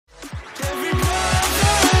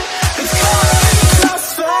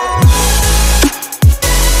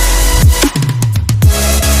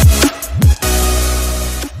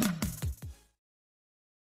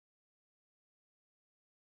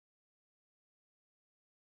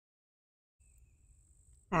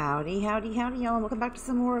Howdy, howdy, howdy, y'all. Welcome back to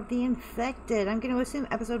some more of The Infected. I'm going to assume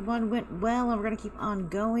episode 1 went well, and we're going to keep on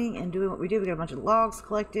going and doing what we do. We got a bunch of logs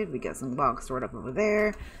collected. We got some logs stored up over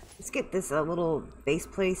there. Let's get this little base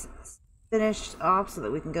place finished off so that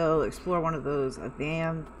we can go explore one of those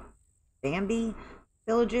Bambi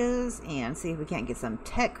villages and see if we can't get some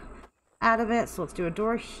tech out of it. So let's do a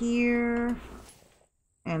door here,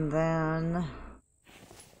 and then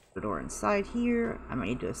the door inside here. I might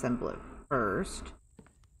need to assemble it first.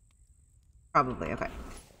 Probably, okay.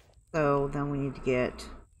 So then we need to get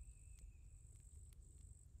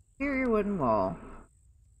exterior wooden wall.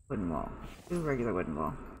 Do regular wooden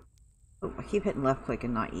wall. Oh, I keep hitting left click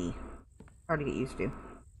and not E. Hard to get used to.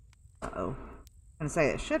 Uh-oh. I'm gonna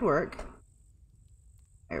say that should work.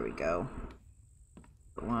 There we go.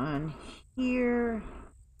 Put one here.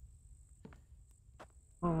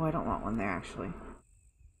 Oh, I don't want one there actually.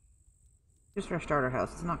 Just for our starter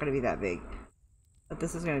house. It's not gonna be that big. But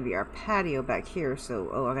this is going to be our patio back here, so...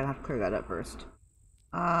 Oh, I'm going to have to clear that up first.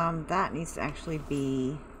 That needs to actually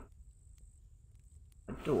be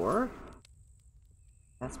a door.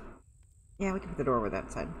 That's... Yeah, we can put the door over that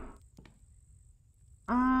side.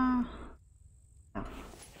 No.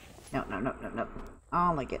 No.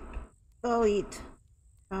 I'll like it. Delete.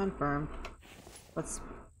 Confirm. Let's...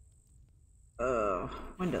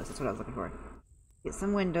 windows. That's what I was looking for. Get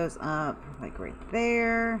some windows up, like right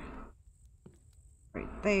there.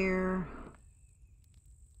 Right there.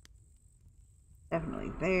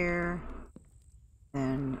 Definitely there.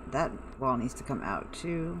 Then that wall needs to come out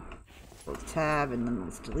too. Let's tab and then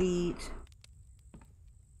let's delete.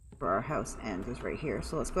 Where our house ends is right here.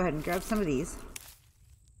 So let's go ahead and grab some of these.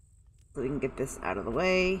 So we can get this out of the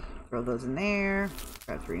way. Throw those in there.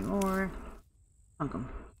 Grab 3 more. Plunk them.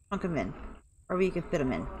 Plunk them in. Or we can fit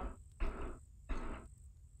them in.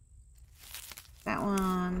 That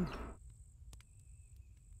one.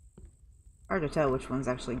 Hard to tell which ones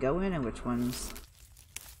actually go in and which ones...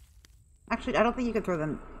 Actually, I don't think you can throw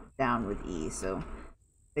them down with E, so... If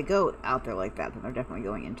they go out there like that, then they're definitely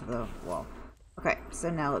going into the wall. Okay, so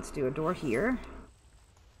now let's do a door here.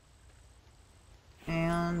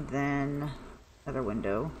 And then another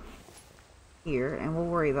window here, and we'll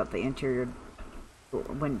worry about the interior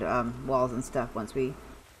window, walls and stuff once we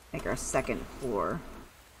make our second floor.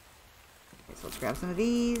 Okay, so let's grab some of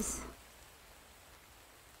these.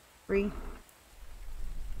 3.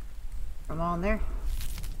 Come on there.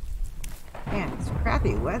 Man, it's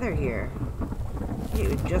crappy weather here.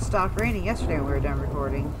 It just stopped raining yesterday when we were done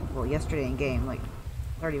recording. Well, yesterday in game, like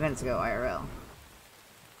 30 minutes ago IRL.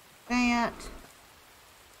 That.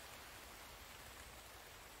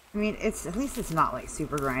 I mean, it's at least it's not like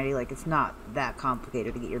super grindy. Like it's not that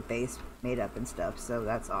complicated to get your base made up and stuff. So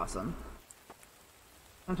that's awesome.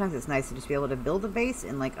 Sometimes it's nice to just be able to build a base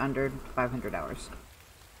in like under 500 hours.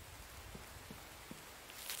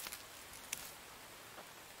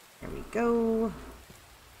 There we go.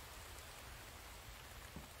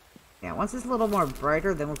 Yeah, once it's a little more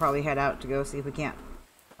brighter, then we'll probably head out to go see if we can't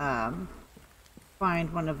find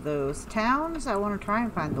one of those towns. I want to try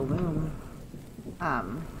and find the loom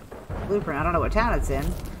blueprint. I don't know what town it's in.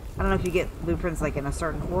 I don't know if you get blueprints like in a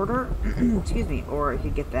certain order, excuse me, or if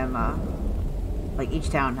you get them like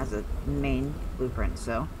each town has a main blueprint.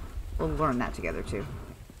 So we'll learn that together too.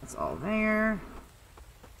 That's all there.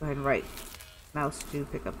 Go ahead and write mouse to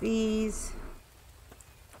pick up these.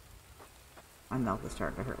 My mouth is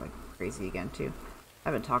starting to hurt like crazy again too. I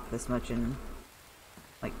haven't talked this much in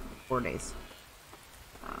like 4 days.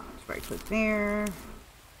 Just right click there.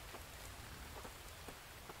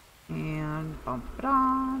 And bump it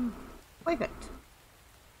on. Perfect.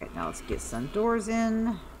 Okay, now let's get some doors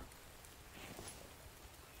in.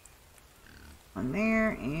 One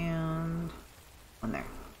there and one there.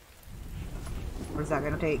 Where's that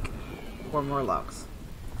gonna take? 4 more logs.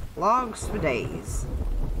 Logs for days.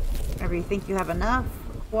 Whenever you think you have enough,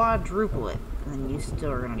 quadruple it. And then you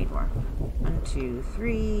still are gonna need more. 1, 2,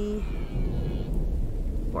 3,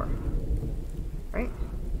 4. Right?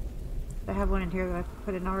 Did I have one in here that I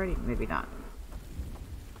put in already? Maybe not.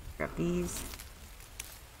 Grab these.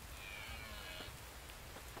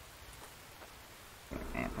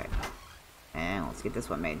 Okay. And let's get this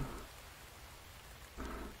one made.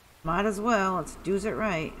 Might as well. Let's do it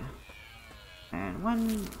right. And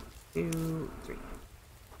 1, 2, 3.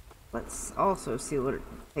 Let's also see what it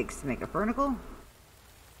takes to make a fernicle.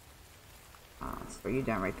 Let's throw you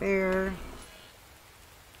down right there.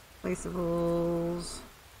 Placeables.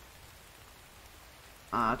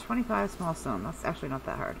 25 small stone. That's actually not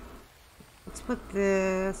that hard. Let's put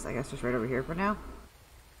this, I guess, just right over here for now.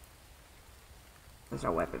 There's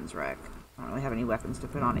our weapons rack. I don't really have any weapons to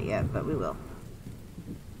put on it yet, but we will.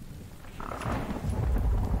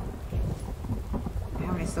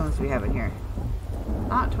 stones do we have in here?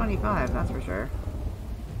 Not 25, that's for sure.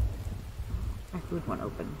 My food won't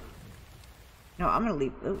open. No, I'm gonna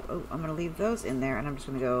leave. I'm gonna leave those in there, and I'm just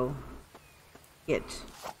gonna go get.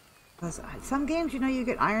 Because some games, you know, you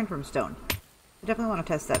get iron from stone. I definitely want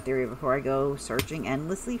to test that theory before I go searching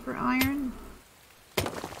endlessly for iron. I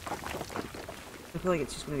feel like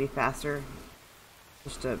it's just gonna be faster,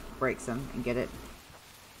 just to break some and get it.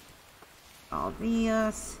 All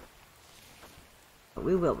these. But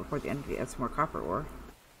we will before the end of the some more copper ore.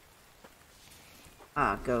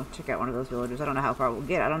 Go check out one of those villagers. I don't know how far we'll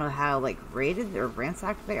get. I don't know how, like, raided or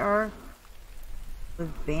ransacked they are with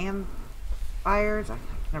vampires. I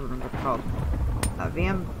never remember what they're called.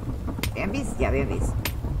 Bambies? Yeah, Bambies.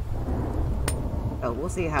 Oh, we'll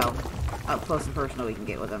see how up close and personal we can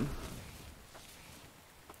get with them.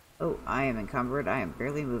 Oh, I am encumbered. I am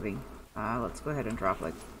barely moving. Let's go ahead and drop,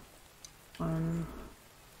 like, one.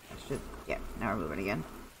 Yeah, now we're moving again.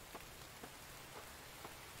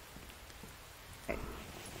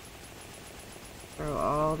 Throw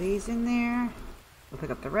all these in there. We'll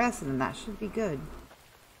pick up the rest, and then that should be good.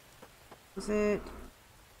 Was it?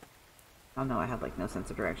 Oh no, I have like no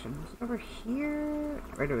sense of direction. Was it over here?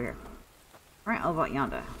 Right over here. Alright, I'll about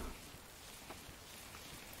yonder.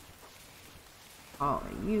 Oh,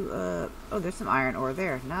 you oh, there's some iron ore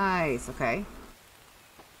there. Nice, okay.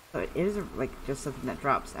 So it is like just something that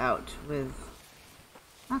drops out with.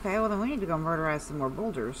 Okay, well then we need to go murderize some more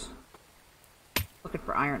boulders. Looking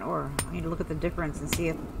for iron ore. I need to look at the difference and see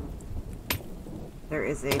if there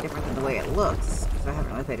is a difference in the way it looks, because I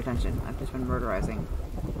haven't really paid attention. I've just been murderizing.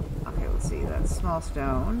 Okay, let's see. That's small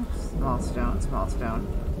stone, small stone, small stone.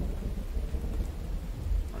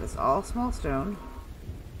 That is all small stone.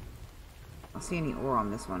 I don't see any ore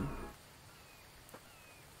on this one.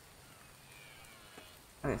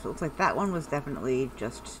 Okay, so it looks like that one was definitely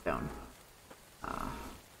just stone.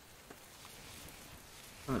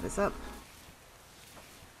 Some of this up.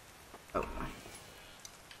 Oh.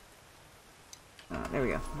 There we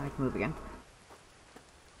go. Now I can move again.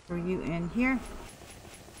 Throw you in here.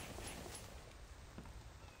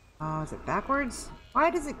 Oh, is it backwards? Why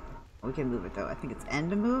does it... Oh, we can move it though. I think it's N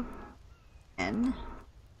to move. N.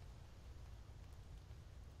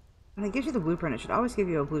 When it gives you the blueprint, it should always give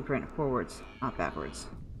you a blueprint forwards, not backwards.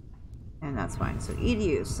 And that's fine. So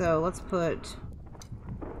EDU. So let's put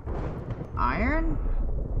iron.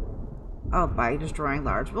 Oh, by destroying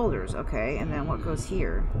large boulders. Okay, and then what goes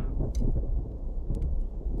here?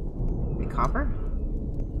 The copper?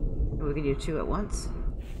 So we can do two at once.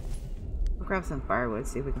 We'll grab some firewood,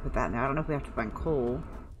 see if we can put that in there. I don't know if we have to find coal.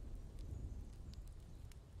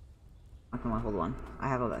 Oh, come on, hold on. I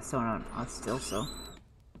have all that stone on still, so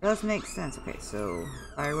it does make sense. Okay, so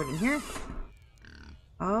firewood in here.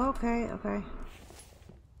 Okay, okay.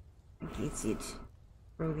 I can see it.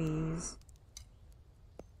 Throw these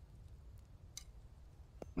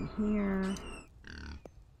in here.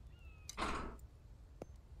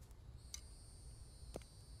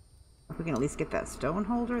 If we can at least get that stone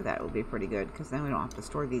holder, that would be pretty good, because then we don't have to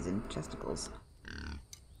store these in chesticles.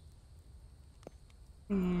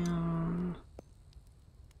 And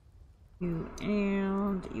you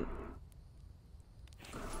and you.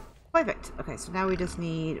 Perfect. Okay, so now we just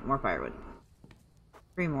need more firewood.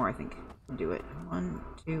 3 more, I think. We'll do it. 1,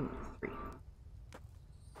 2, 3.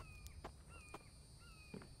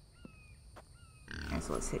 Okay,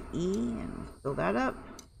 so let's hit E and fill that up.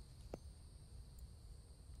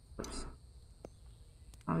 Oops.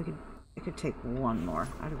 Oh, it could take 1 more.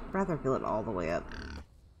 I'd rather fill it all the way up.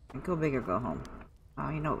 And go big or go home. Oh,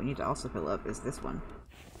 you know what we need to also fill up is this one.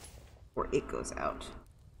 Or it goes out.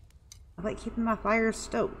 I like keeping my fires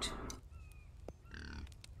stoked.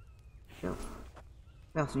 So,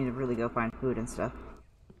 we also need to really go find food and stuff.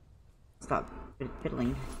 Stop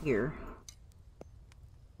fiddling here.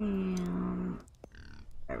 And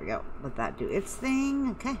there we go. Let that do its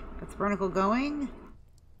thing. Okay, that's Barnacle going.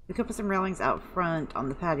 We could put some railings out front on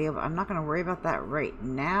the patio, but I'm not going to worry about that right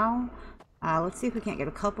now. Let's see if we can't get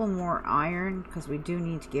a couple more iron, because we do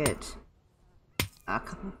need to get a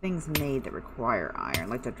couple of things made that require iron,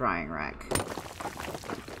 like the drying rack.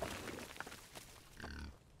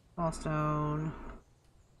 Small stone.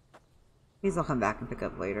 These I'll come back and pick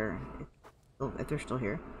up later, if they're still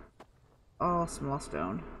here. Oh, small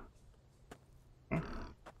stone. Okay.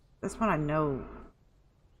 This one I know.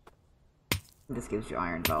 This gives you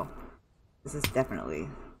iron, though. This is definitely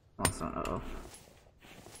small stone. Uh-oh.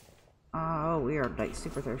 Oh, we are like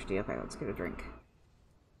super thirsty. Okay, let's get a drink.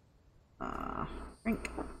 Drink.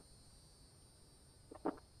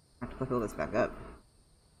 I have to fill this back up.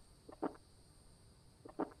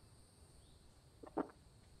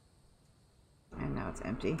 And now it's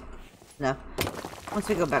empty. empty. Enough. Once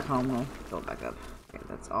we go back home, we'll fill it back up. Okay,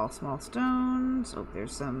 that's all small stones. Oh,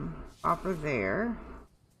 there's some copper there.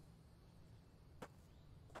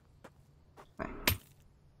 Okay.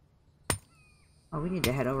 Oh, we need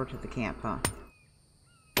to head over to the camp, huh?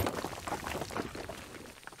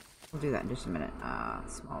 We'll do that in just a minute.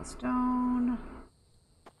 Small stone.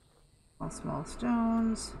 All small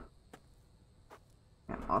stones.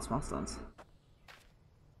 Yeah, all small stones.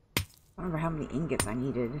 I don't remember how many ingots I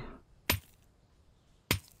needed.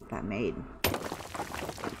 Get that made.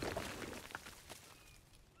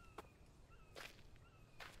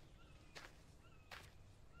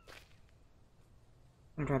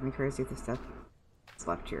 Gonna drive me crazy if this stuff is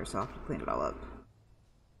left here, so I'll have to clean it all up.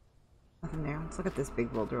 Nothing there. Let's look at this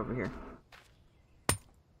big boulder over here.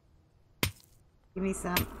 Give me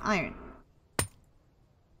some iron.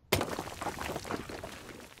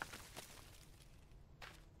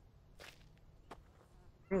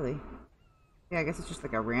 Really? Yeah, I guess it's just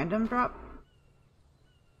like a random drop.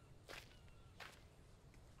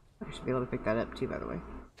 I should be able to pick that up too, by the way.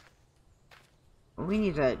 Well, we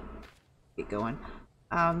need to get going.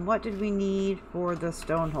 What did we need for the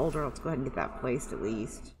stone holder? Let's go ahead and get that placed at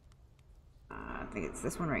least. I think it's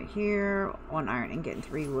this one right here. 1 iron ingot and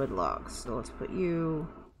 3 wood logs. So let's put you...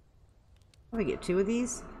 Let me get 2 of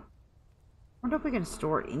these. I wonder if we can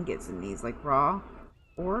store ingots in these, like raw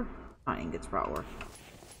ore. Not ingots, raw ore.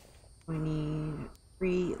 We need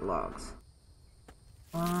 3 logs.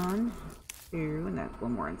 1, 2, and that's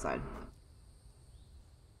 1 more inside.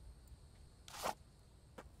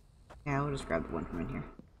 Yeah, we'll just grab the one from in here.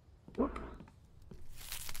 Whoop.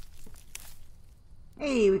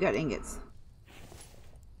 Hey, we got ingots.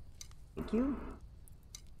 Thank you.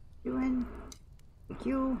 Doing. Thank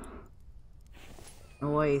you.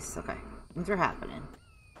 Nice. Okay. Things are happening.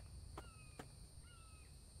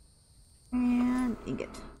 And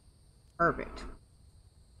ingot. Perfect.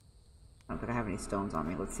 I don't think I have any stones on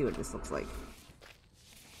me. Let's see what this looks like.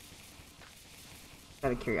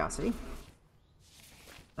 Out of curiosity.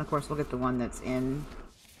 And of course, we'll get the one that's in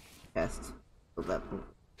chest. So that will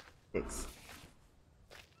fix.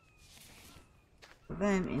 Put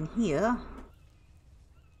them in here.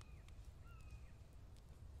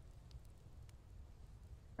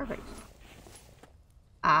 Perfect.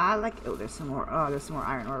 I like. Oh, there's some more. Oh, there's some more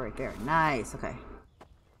iron ore right there. Nice. Okay.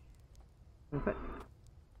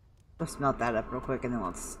 We'll smelt that up real quick, and then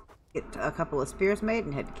let's get a couple of spears made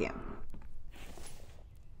and head to camp.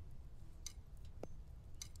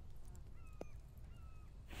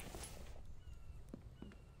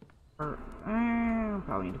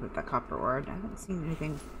 Probably need to put that copper ore. I haven't seen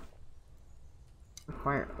anything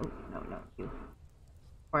require. Oh no, you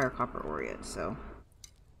require copper ore yet. So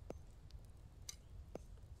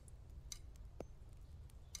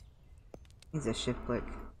needs a shift click.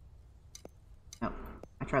 Nope.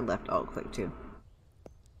 I tried left alt click too.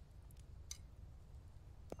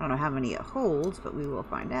 I don't know how many it holds, but we will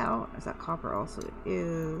find out. Is that copper also? It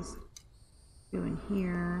is. Doing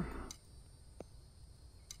here.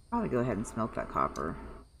 Probably go ahead and smelt that copper.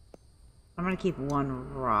 I'm gonna keep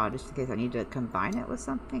 1 raw just in case I need to combine it with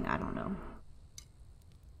something. I don't know.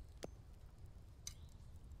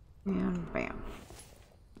 And bam.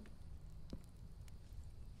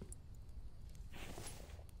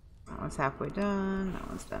 That one's halfway done. That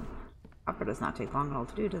one's done. Copper does not take long at all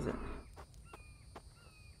to do, does it?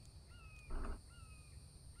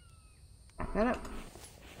 Back that up.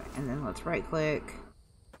 And then let's right click.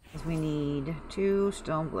 Because we need 2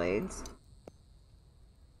 stone blades.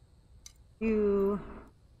 2.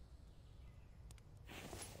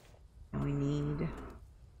 And we need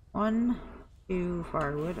 1, 2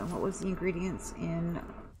 firewood. And what was the ingredients in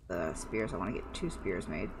the spears? I want to get 2 spears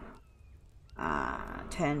made.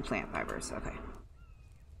 10 plant fibers. Okay.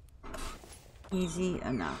 Easy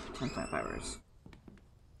enough. 10 plant fibers.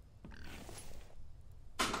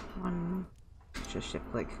 1. Let's just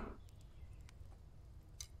shift click.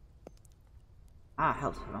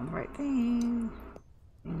 Helps put on the right thing.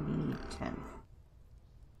 We need 10.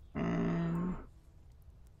 And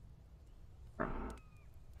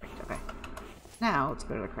perfect. Okay. Now let's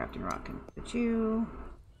go to the crafting rock and put you.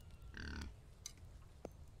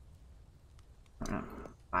 Oh, no,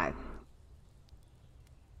 5.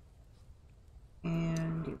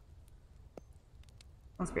 And you.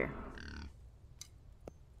 1 spear.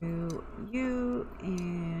 You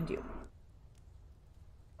and you.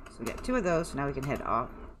 So we got 2 of those, so now we can head off.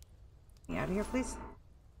 Get out of here, please.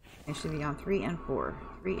 It should be on 3 and 4.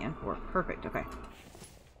 3 and 4. Perfect. Okay.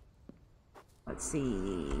 Let's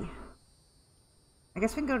see. I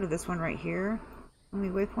guess we can go to this one right here. Only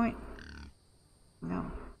waypoint.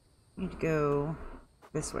 No. We need to go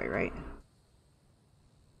this way, right?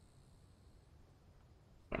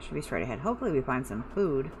 Yeah, should be straight ahead. Hopefully we find some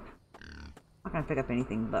food. I'm not gonna pick up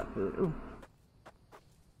anything but food. Ooh.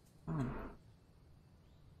 Come on.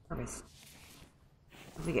 Harvest.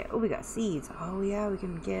 What do we get? Oh, we got seeds. Oh yeah, we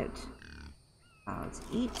can get... let's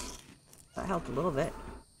eat. That helped a little bit.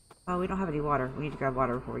 Oh, we don't have any water. We need to grab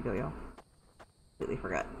water before we go, y'all. Completely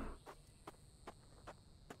forgot.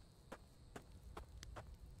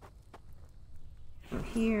 Go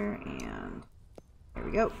here, and there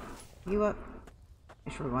we go. You up.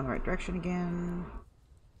 Make sure we're going the right direction again.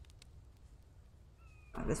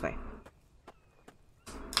 This way.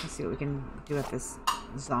 Let's see what we can do with this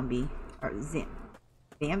zombie. Or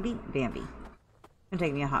Bambi? Bambi. It's gonna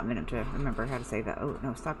take me a hot minute to remember how to say that. Oh,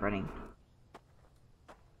 no, stop running.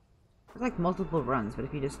 There's like multiple runs, but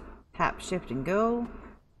if you just tap shift and go,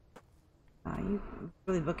 you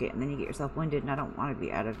really book it, and then you get yourself winded, and I don't want to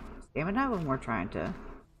be out of stamina when we're trying to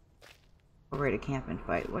go ready to camp and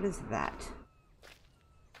fight. What is that?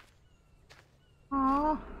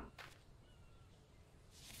 Aww.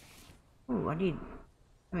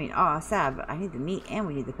 Ooh, Sab, I need the meat and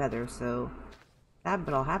we need the feathers, so Sab,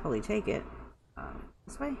 but I'll happily take it.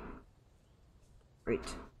 This way?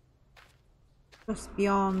 Great. Just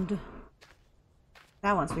beyond.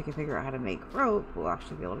 Now once we can figure out how to make rope, we'll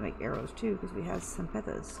actually be able to make arrows too, because we have some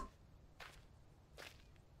feathers.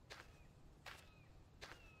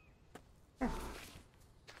 There.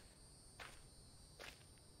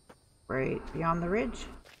 Right beyond the ridge.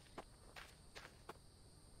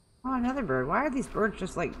 Oh, another bird. Why are these birds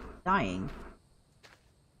just like dying?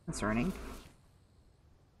 Concerning.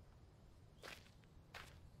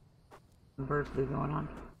 Some bird flu going on.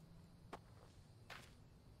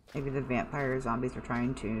 Maybe the vampire zombies are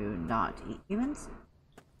trying to not eat humans,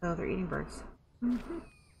 so they're eating birds. Mm-hmm.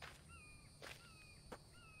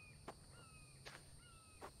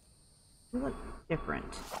 You look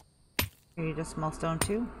different. Are you just small stone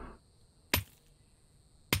too?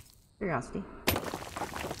 Curiosity.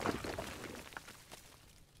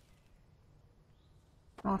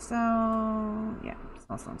 Small stone. Yeah,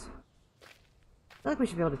 small stones. I feel like we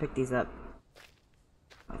should be able to pick these up.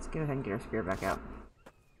 Let's go ahead and get our spear back out.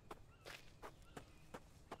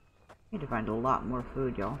 Need to find a lot more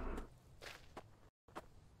food, y'all.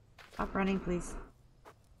 Stop running, please.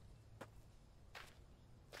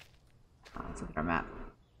 Oh, let's look at our map.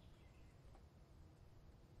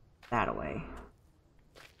 That away.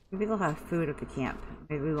 Maybe they'll have food at the camp.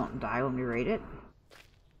 Maybe we won't die when we raid it.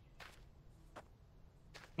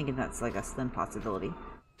 Thinking that's like a slim possibility.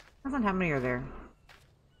 Depends on how many are there.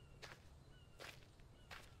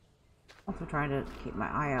 Also trying to keep my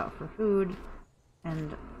eye out for food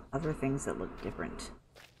and other things that look different.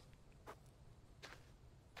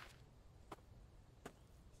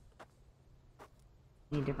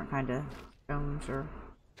 Any different kind of stones or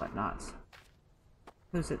whatnots.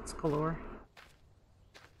 Who's it's galore.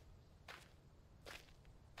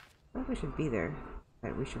 I think we should be there.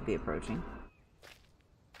 Right, we should be approaching.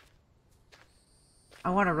 I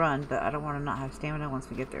want to run, but I don't want to not have stamina once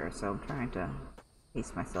we get there, so I'm trying to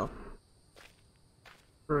pace myself.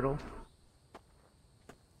 Brutal.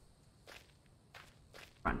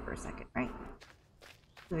 Run for a second, right?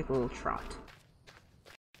 Like a little trot.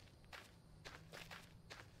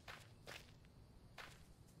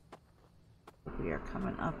 We are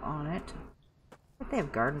coming up on it. But they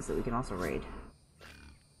have gardens that we can also raid.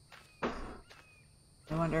 I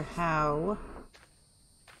wonder how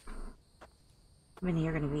many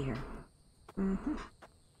are going to be here. Mm-hmm.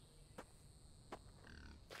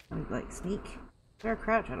 Like sneak. Is there a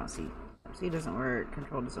crouch? I don't see. See doesn't work.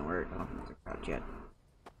 Control doesn't work. I don't think there's a crouch yet.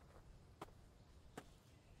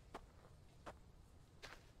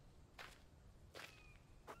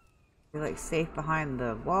 You're like safe behind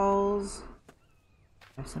the walls.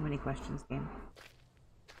 I have so many questions, game.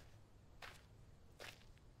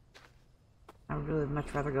 I would really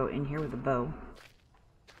much rather go in here with a bow.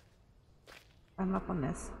 I'm up on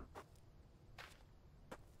this.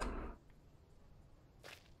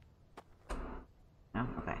 No?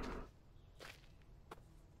 Okay.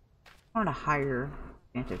 I want a higher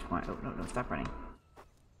vantage point. Oh, no, stop running.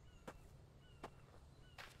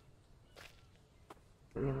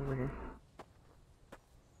 What do we have over here?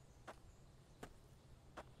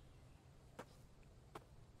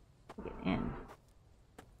 Get in.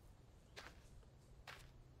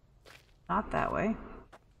 Not that way.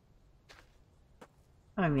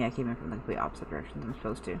 I mean, I came in from the complete opposite direction than I'm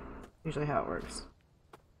supposed to. Usually how it works.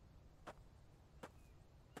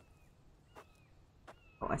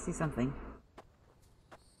 Oh, I see something.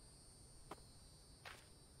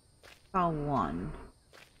 Saw one.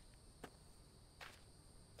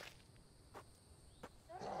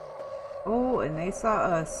 Oh, and they saw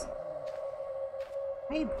us.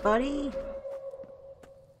 Hey, buddy.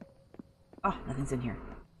 Oh, nothing's in here.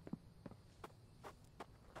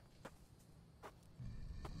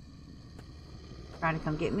 Trying to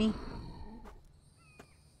come get me?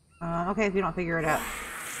 Okay, if you don't figure it out.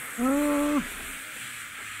 Oh,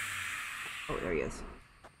 there he is.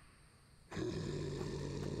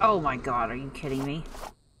 Oh my god, are you kidding me?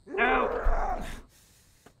 No!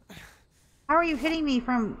 How are you hitting me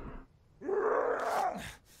from...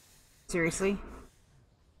 Seriously?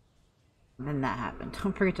 And then that happened.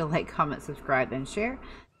 Don't forget to like, comment, subscribe, and share.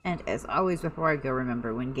 And as always, before I go,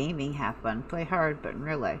 remember, when gaming, have fun, play hard, but in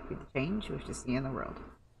real life, be the change you wish to see in the world.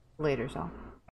 Later, y'all.